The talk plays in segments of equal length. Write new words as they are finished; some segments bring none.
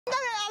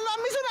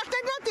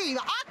alternativa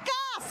a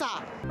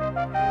casa.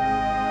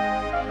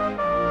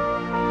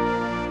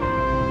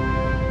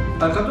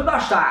 Welcome to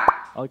Dosta.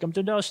 Welcome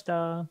to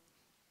Dosta.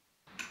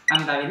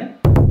 I'm Davide.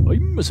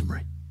 I'm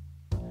Mesumri.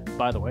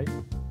 By the way,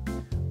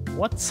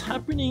 what's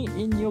happening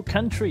in your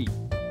country?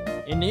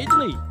 In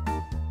Italy?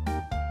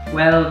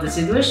 Well, the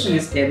situation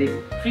is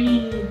getting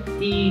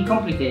pretty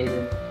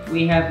complicated.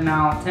 We have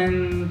now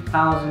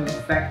 10,000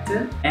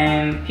 infected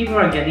and people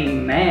are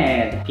getting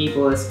mad.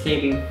 People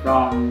escaping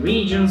from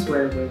regions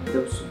where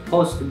they're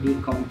supposed to be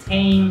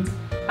contained.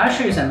 I'll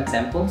show you some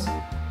examples.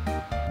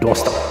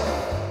 Dosta.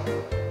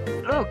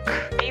 Look,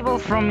 people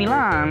from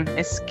Milan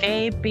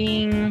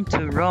escaping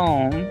to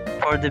Rome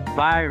for the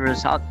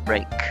virus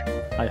outbreak.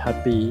 I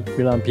happy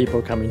Milan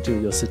people coming to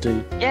your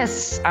city.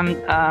 Yes, I'm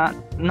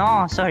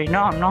not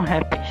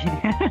happy.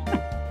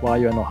 Why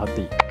you are not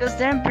happy? Because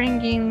they're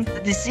bringing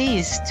the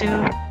disease to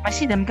my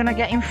city. I'm gonna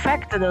get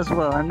infected as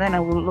well, and then I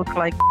will look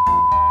like.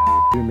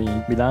 You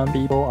mean Milan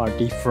people are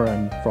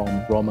different from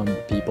Roman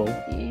people?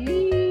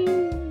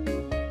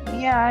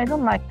 Yeah, I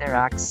don't like their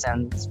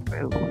accent. It's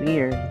very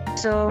weird.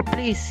 So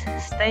please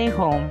stay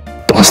home.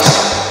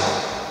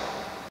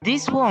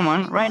 This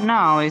woman right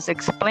now is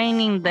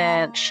explaining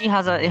that she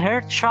has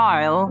her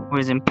child who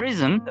is in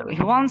prison.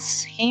 He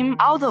wants him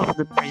out of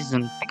the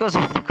prison because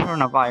of the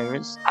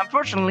coronavirus.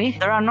 Unfortunately,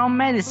 there are no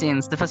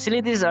medicines. The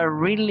facilities are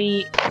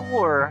really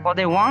poor. What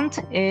they want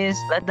is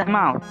let them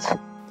out.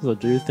 So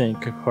do you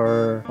think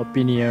her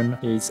opinion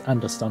is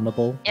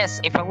understandable? Yes,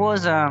 if I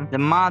was the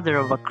mother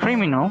of a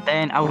criminal,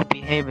 then I would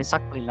behave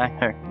exactly like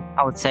her.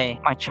 I would say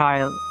my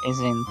child is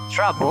in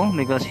trouble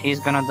because he's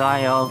gonna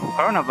die of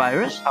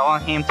coronavirus. I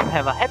want him to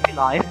have a happy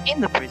life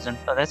in the prison.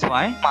 So that's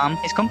why mom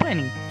is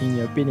complaining. In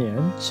your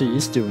opinion, she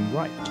is doing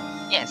right.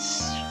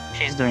 Yes,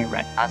 she's doing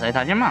right, as I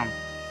told your mom.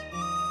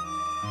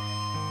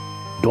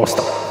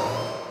 Dosta.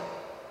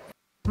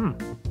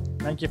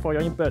 Thank you for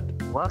your input.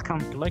 Welcome.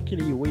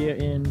 Luckily, we're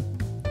in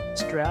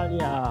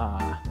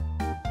Australia.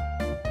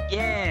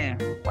 Yeah,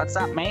 what's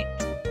up, mate?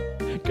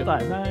 Good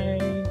night,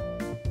 mate.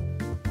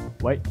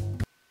 Wait.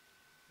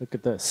 Look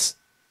at this.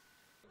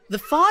 The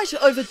fight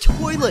over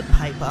toilet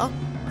paper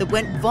that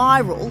went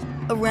viral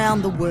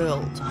around the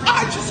world.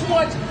 I just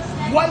want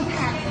one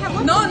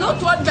pack. No,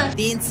 not one pack.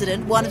 The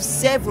incident, one of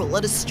several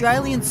at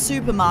Australian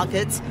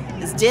supermarkets,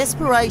 as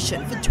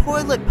desperation for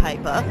toilet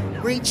paper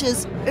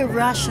reaches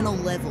irrational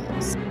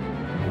levels.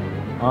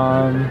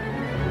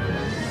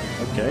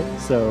 Okay,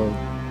 so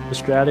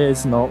Australia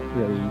is not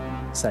really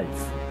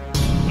safe.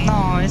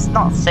 No, it's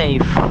not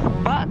safe.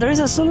 But there is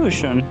a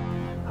solution.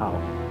 How?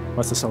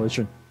 What's the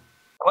solution?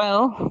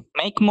 Well,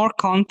 make more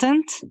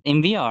content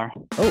in VR.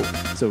 Oh,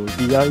 so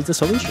VR is the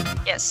solution.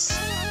 Yes.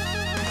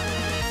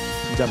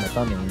 じゃあま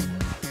たね。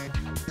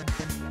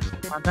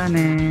また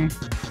ね。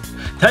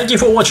 Thank you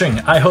for watching.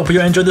 I hope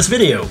you enjoyed this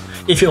video.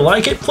 If you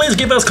like it, please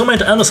give us a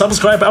comment and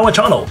subscribe our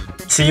channel.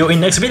 See you in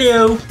next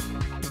video.